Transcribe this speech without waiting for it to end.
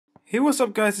Hey, what's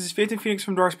up guys, this is Baten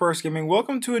from Dark Sparxx Gaming.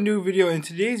 Welcome to a new video. In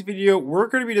today's video, we're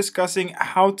going to be discussing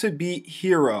how to beat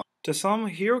Hero. To some,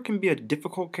 Hero can be a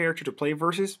difficult character to play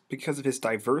versus because of his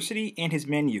diversity and his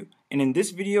menu. And in this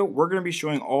video, we're going to be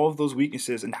showing all of those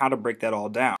weaknesses and how to break that all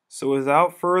down. So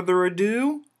without further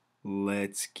ado,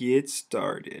 let's get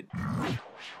started.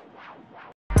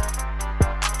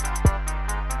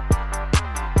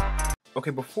 Okay,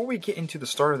 before we get into the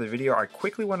start of the video, I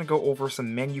quickly want to go over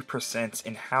some menu percents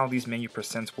and how these menu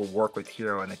percents will work with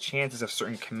Hero and the chances of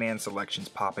certain command selections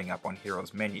popping up on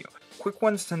Hero's menu. Quick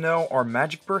ones to know are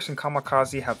Magic Burst and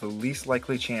Kamikaze have the least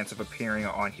likely chance of appearing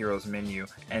on Hero's menu,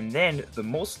 and then the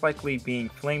most likely being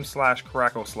Flame Slash,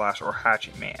 Crackle Slash, or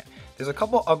Hatchet Man. There's a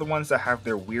couple other ones that have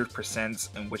their weird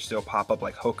percents in which they'll pop up,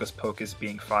 like Hocus Pocus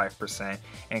being 5%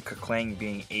 and Kaklang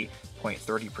being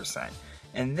 8.30%.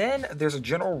 And then there's a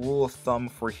general rule of thumb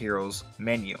for Hero's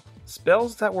menu.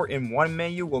 Spells that were in one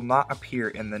menu will not appear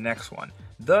in the next one.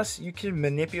 Thus, you can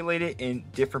manipulate it in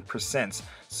different percents.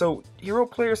 So Hero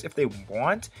players, if they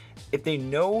want, if they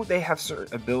know they have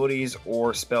certain abilities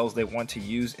or spells they want to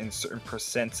use in certain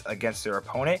percents against their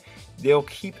opponent, they'll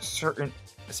keep certain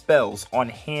spells on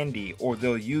handy, or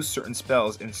they'll use certain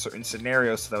spells in certain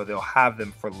scenarios so that they'll have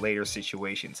them for later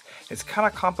situations. It's kind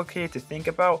of complicated to think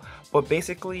about, but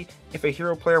basically if a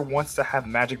Hero player wants to have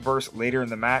Magic Burst later in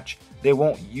the match, they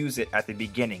won't use it at the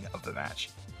beginning of the match.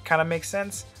 Kind of makes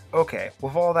sense? Okay,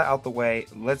 with all that out the way,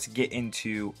 let's get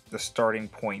into the starting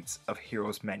points of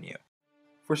Hero's menu.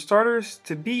 For starters,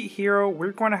 to beat Hero,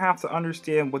 we're going to have to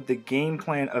understand what the game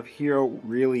plan of Hero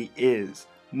really is.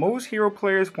 Most Hero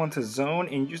players want to zone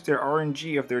and use their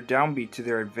RNG of their downbeat to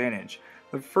their advantage.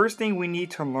 The first thing we need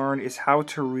to learn is how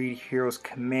to read Hero's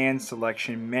command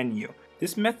selection menu.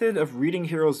 This method of reading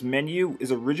Hero's menu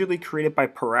is originally created by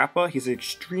Parappa. He's an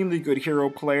extremely good Hero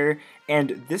player,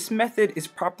 and this method is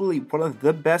probably one of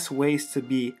the best ways to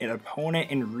be an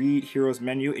opponent and read Hero's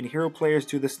menu, and Hero players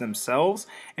do this themselves.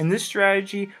 And this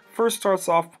strategy first starts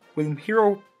off when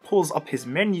Hero pulls up his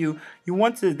menu. You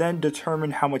want to then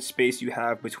determine how much space you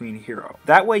have between Hero.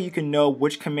 That way you can know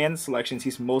which command selections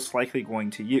he's most likely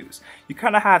going to use. You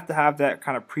kind of have to have that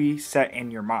kind of preset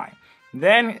in your mind.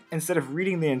 Then, instead of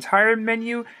reading the entire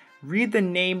menu, read the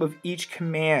name of each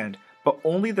command, but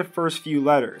only the first few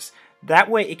letters. That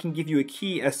way it can give you a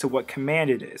key as to what command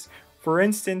it is. For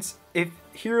instance, if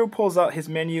Hero pulls out his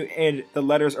menu and the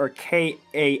letters are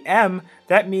K-A-M,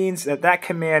 that means that that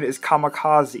command is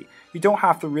Kamikaze. You don't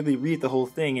have to really read the whole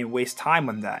thing and waste time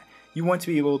on that. You want to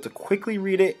be able to quickly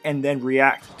read it and then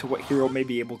react to what Hero may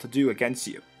be able to do against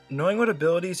you. Knowing what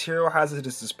abilities Hero has at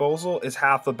his disposal is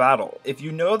half the battle. If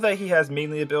you know that he has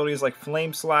mainly abilities like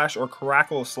Flame Slash or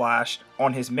Crackle Slash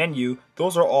on his menu,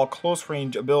 those are all close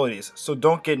range abilities, so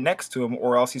don't get next to him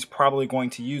or else he's probably going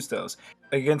to use those.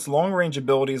 Against long range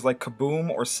abilities like Kaboom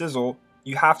or Sizzle,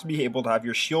 you have to be able to have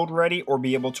your shield ready or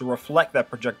be able to reflect that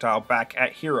projectile back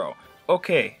at Hero.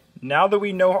 Okay, now that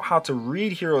we know how to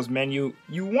read Hero's menu,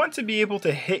 you want to be able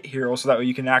to hit Hero so that way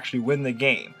you can actually win the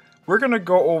game. We're going to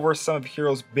go over some of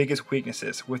Hero's biggest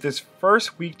weaknesses, with his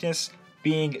first weakness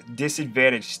being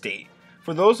Disadvantage State.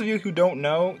 For those of you who don't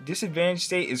know, Disadvantage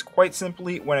State is quite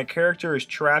simply when a character is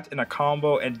trapped in a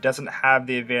combo and doesn't have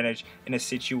the advantage in a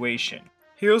situation.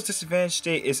 Hero's Disadvantage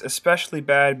State is especially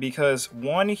bad because,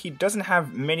 one, he doesn't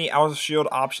have many out of shield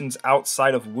options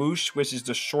outside of Whoosh, which is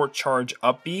the short charge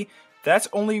up B. That's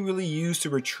only really used to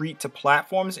retreat to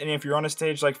platforms, and if you're on a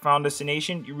stage like Final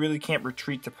Destination, you really can't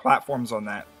retreat to platforms on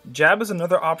that. Jab is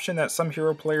another option that some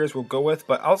Hero players will go with,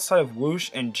 but outside of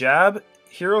Whoosh and Jab,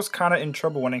 Hero's kinda in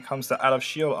trouble when it comes to out of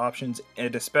shield options,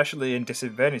 and especially in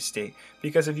Disadvantage State,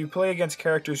 because if you play against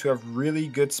characters who have really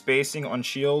good spacing on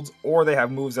shields, or they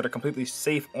have moves that are completely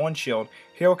safe on shield,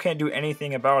 Hero can't do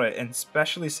anything about it, and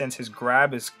especially since his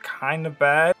grab is kinda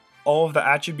bad, all of the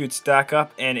attributes stack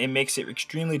up and it makes it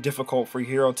extremely difficult for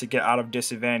Hero to get out of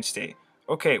Disadvantage State.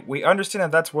 Okay, we understand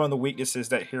that that's one of the weaknesses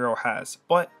that Hero has,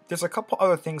 but there's a couple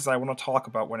other things that I want to talk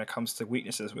about when it comes to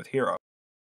weaknesses with Hero.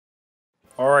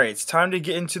 Alright, it's time to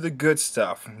get into the good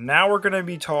stuff. Now we're going to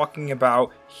be talking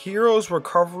about Hero's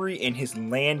recovery and his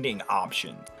landing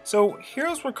option. So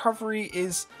Hero's recovery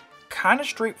is kind of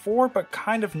straightforward, but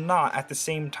kind of not at the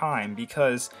same time,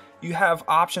 because you have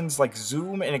options like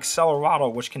Zoom and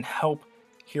Accelerado which can help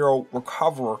Hero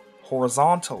recover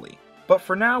horizontally. But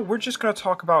for now, we're just going to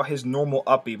talk about his normal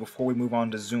up B before we move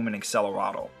on to Zoom and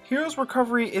Accelerado. Hero's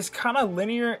recovery is kind of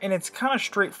linear and it's kind of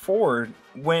straightforward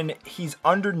when he's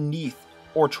underneath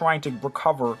or trying to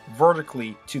recover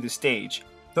vertically to the stage.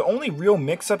 The only real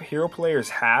mix-up Hero players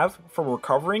have for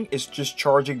recovering is just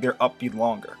charging their up B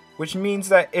longer, which means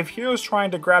that if Hero's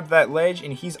trying to grab that ledge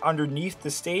and he's underneath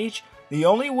the stage, The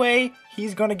only way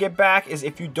he's going to get back is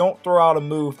if you don't throw out a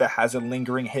move that has a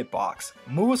lingering hitbox.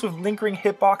 Moves with lingering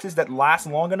hitboxes that last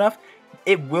long enough,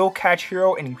 it will catch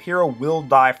Hero and Hero will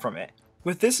die from it.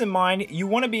 With this in mind, you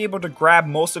want to be able to grab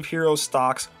most of Hero's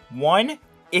stocks. One,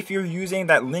 if you're using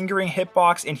that lingering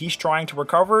hitbox and he's trying to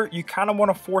recover, you kind of want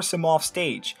to force him off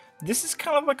stage. This is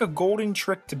kind of like a golden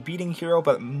trick to beating Hero,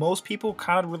 but most people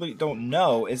kind of really don't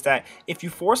know, is that if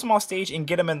you force him off stage and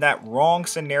get him in that wrong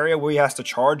scenario where he has to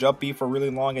charge up B for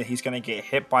really long and he's going to get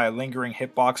hit by a lingering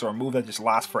hitbox or a move that just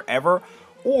lasts forever,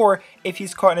 or if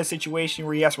he's caught in a situation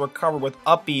where he has to recover with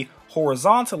up B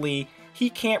horizontally, he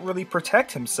can't really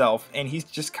protect himself and he's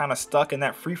just kind of stuck in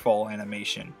that freefall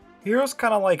animation. Hero's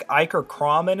kind of like Ike or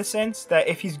Crom in a sense, that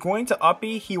if he's going to up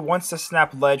B, he wants to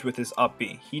snap ledge with his up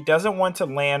B. He doesn't want to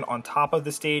land on top of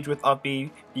the stage with up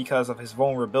B because of his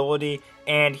vulnerability,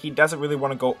 and he doesn't really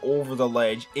want to go over the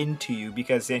ledge into you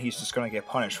because then he's just going to get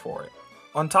punished for it.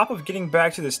 On top of getting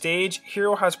back to the stage,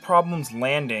 Hero has problems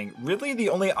landing. Really the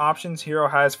only options Hero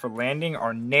has for landing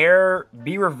are Nair,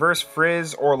 B reverse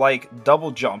frizz, or like double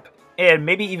jump. And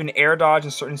maybe even air dodge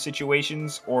in certain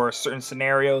situations or certain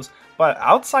scenarios, but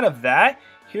outside of that,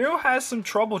 Hero has some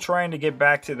trouble trying to get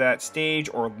back to that stage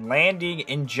or landing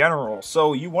in general.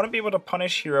 So you want to be able to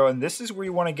punish Hero, and this is where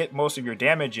you want to get most of your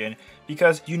damage in,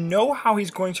 because you know how he's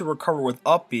going to recover with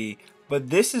up B, but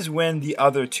this is when the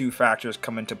other two factors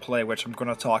come into play, which I'm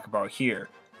going to talk about here.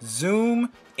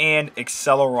 Zoom and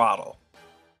Accelerado.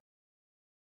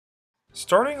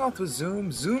 Starting off with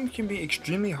Zoom can be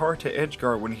extremely hard to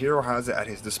edgeguard when Hero has it at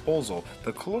his disposal.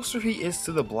 The closer he is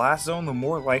to the blast zone, the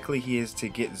more likely he is to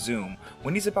get Zoom.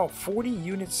 When he's about 40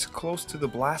 units close to the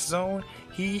blast zone,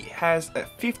 he has a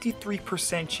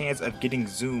 53% chance of getting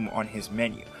Zoom on his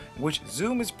menu, which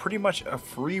Zoom is pretty much a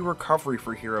free recovery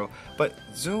for Hero, but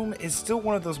Zoom is still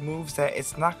one of those moves that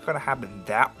it's not going to happen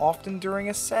that often during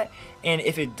a set, and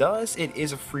if it does, it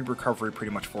is a free recovery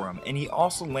pretty much for him, and he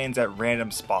also lands at random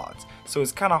spots, so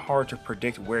it's kind of hard to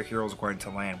predict where Hero's going to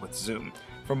land with Zoom.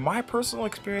 From my personal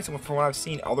experience and from what I've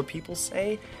seen other people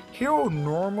say, Hero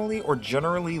normally or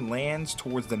generally lands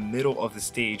towards the middle of the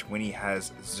stage when he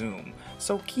has Zoom,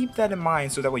 so keep that in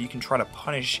mind so that way you can try to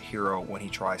punish Hero when he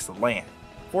tries to land.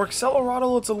 For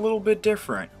Accelerado, it's a little bit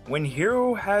different. When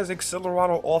Hero has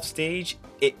Accelerado off stage,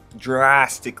 it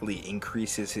drastically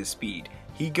increases his speed.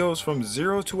 He goes from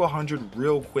 0 to 100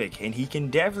 real quick, and he can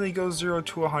definitely go 0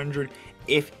 to 100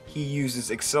 if he uses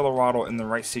Accelerado in the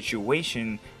right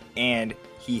situation and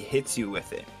he hits you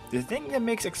with it. The thing that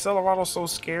makes Accelerado so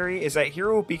scary is that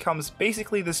Hero becomes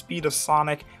basically the speed of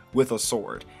Sonic with a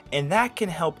sword, and that can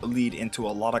help lead into a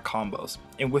lot of combos.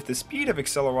 And with the speed of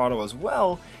Accelerado as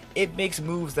well, it makes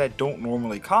moves that don't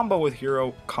normally combo with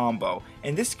Hero combo.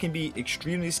 And this can be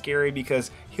extremely scary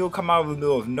because he'll come out of the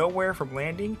middle of nowhere from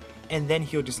landing, and then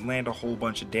he'll just land a whole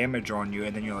bunch of damage on you,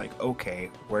 and then you're like, okay,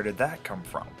 where did that come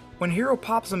from? When Hero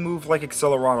pops a move like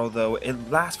Accelerado though, it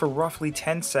lasts for roughly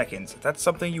 10 seconds. That's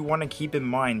something you want to keep in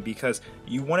mind because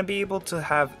you want to be able to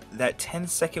have that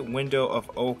 10-second window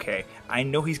of, okay, I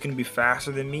know he's going to be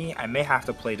faster than me, I may have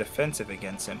to play defensive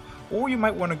against him. Or you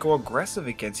might want to go aggressive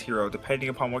against Hero depending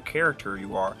upon what character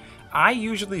you are. I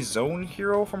usually zone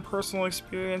Hero from personal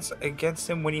experience against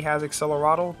him when he has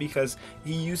Accelerado because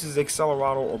he uses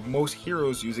Accelerado, or most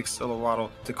heroes use Accelerado,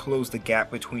 to close the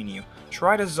gap between you.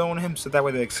 Try to zone him so that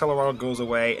way the Accelerado goes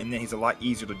away and then he's a lot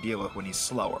easier to deal with when he's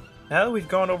slower. Now that we've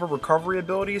gone over recovery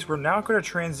abilities, we're now going to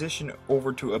transition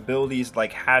over to abilities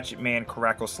like Hatchet Man,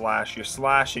 Caracal Slash, your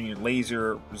Slash, and your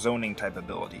Laser zoning type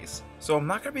abilities. So I'm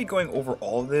not going to be going over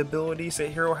all of the abilities that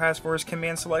Hero has for his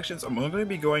command selections. I'm only going to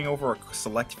be going over a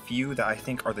select few that I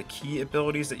think are the key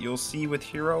abilities that you'll see with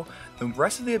Hero. The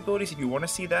rest of the abilities, if you want to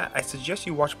see that, I suggest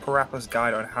you watch Parappa's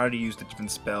guide on how to use the different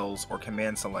spells or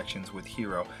command selections with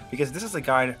Hero, because this is a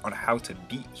guide on how to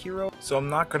beat Hero, so I'm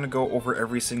not going to go over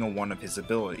every single one of his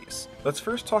abilities. Let's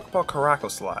first talk about Caracal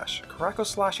Slash. Caracal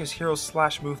Slash is Hero's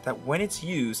slash move that when it's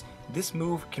used, this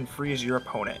move can freeze your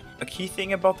opponent. A key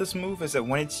thing about this move is that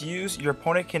when it's used, your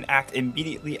opponent can act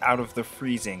immediately out of the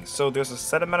freezing. So there's a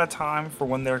set amount of time for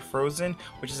when they're frozen,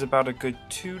 which is about a good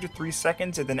 2 to 3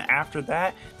 seconds, and then after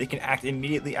that, they can act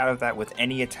immediately out of that with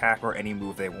any attack or any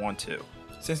move they want to.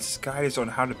 Since this guide is on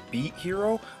how to beat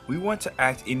Hero, we want to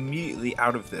act immediately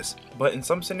out of this, but in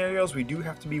some scenarios we do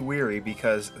have to be wary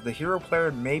because the Hero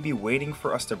player may be waiting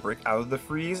for us to break out of the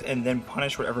freeze and then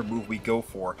punish whatever move we go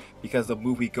for, because the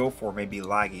move we go for may be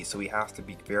laggy, so we have to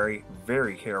be very,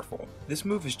 very careful. This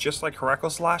move is just like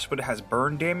Caracal Slash, but it has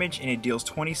burn damage and it deals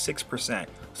 26%.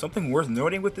 Something worth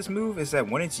noting with this move is that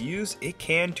when it's used, it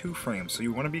can 2-frame, so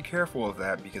you want to be careful of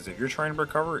that, because if you're trying to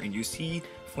recover and you see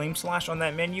Flame Slash on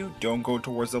that menu, don't go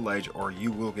towards the ledge or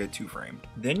you will get 2-framed.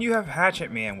 Then you have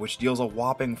Hatchet Man, which deals a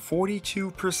whopping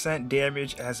 42%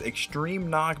 damage, has extreme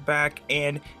knockback,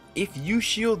 and if you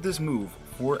shield this move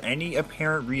for any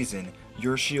apparent reason,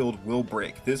 your shield will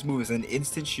break. This move is an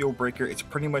instant shield breaker. It's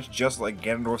pretty much just like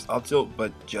Ganondorf's up tilt,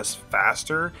 but just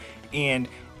faster. And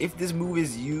if this move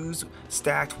is used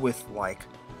stacked with like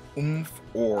Oomph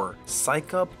or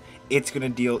Psych Up, it's going to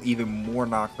deal even more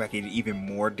knockback and even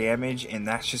more damage, and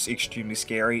that's just extremely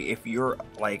scary. If you're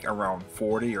like around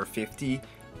 40 or 50,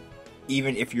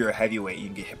 even if you're a heavyweight, you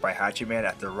can get hit by Hatchet Man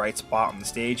at the right spot on the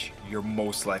stage, you're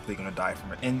most likely going to die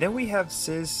from it. And then we have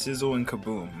Sizz, Sizzle, and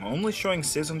Kaboom. I'm only showing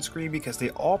Sizz on screen because they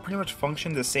all pretty much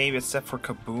function the same except for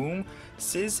Kaboom.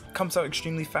 Sizz comes out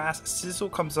extremely fast, Sizzle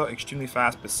comes out extremely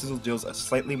fast, but Sizzle deals a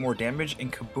slightly more damage,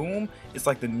 and Kaboom is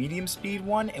like the medium speed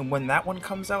one, and when that one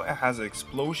comes out, it has an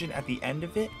explosion at the end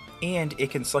of it, and it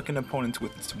can suck in opponents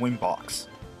with its wind box.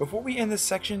 Before we end this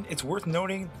section, it's worth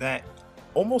noting that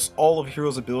almost all of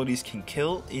Hero's abilities can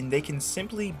kill, and they can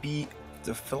simply be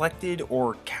deflected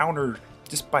or countered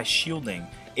just by shielding.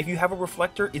 If you have a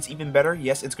reflector, it's even better.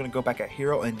 Yes, it's going to go back at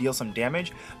Hero and deal some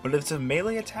damage, but if it's a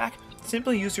melee attack,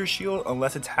 simply use your shield.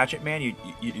 Unless it's Hatchet Man,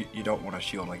 you don't want to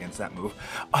shield against that move.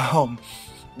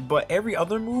 But every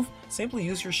other move, simply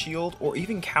use your shield or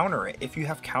even counter it. If you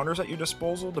have counters at your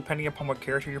disposal, depending upon what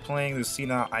character you're playing,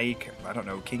 Lucina, Ike, I don't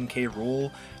know, King K.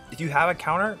 Rool. If you have a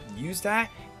counter, use that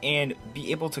and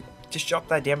be able to just drop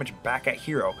that damage back at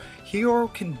Hero. Hero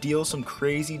can deal some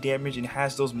crazy damage and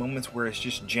has those moments where it's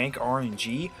just jank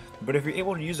RNG, but if you're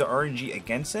able to use the RNG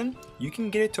against him, you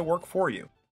can get it to work for you.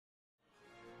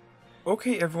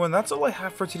 Okay everyone, that's all I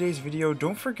have for today's video.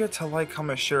 Don't forget to like,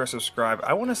 comment, share, and subscribe.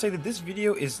 I want to say that this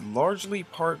video is largely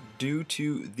part due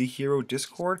to the Hero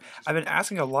Discord. I've been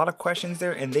asking a lot of questions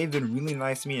there and they've been really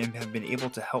nice to me and have been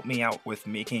able to help me out with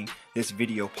making this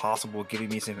video possible, giving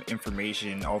me some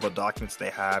information, all the documents they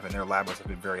have, and their lab have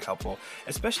been very helpful.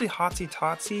 Especially Hotsy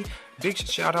Totsy, big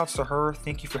shout outs to her.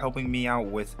 Thank you for helping me out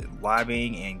with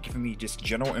labbing and giving me just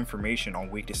general information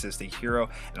on weaknesses to Hero,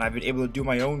 and I've been able to do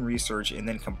my own research and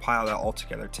then compile that all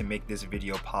together to make this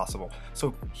video possible.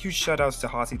 So huge shout outs to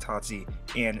Hotsy Totsy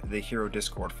and the Hero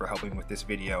Discord for helping with this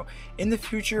video. In the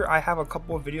future, I have a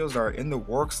couple of videos that are in the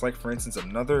works, like for instance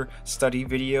another study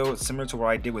video similar to what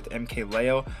I did with MK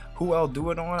Leo. Who I'll do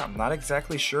it on, I'm not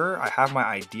exactly sure. I have my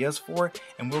ideas for it,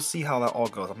 and we'll see how that all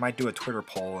goes. I might do a Twitter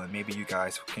poll, and maybe you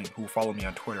guys who follow me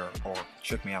on Twitter or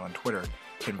check me out on Twitter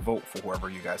can vote for whoever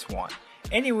you guys want.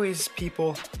 Anyways,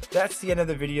 people, that's the end of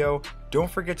the video. Don't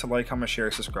forget to like, comment,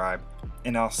 share, subscribe,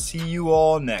 and I'll see you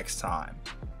all next time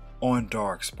on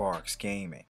Dark Sparxx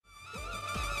Gaming.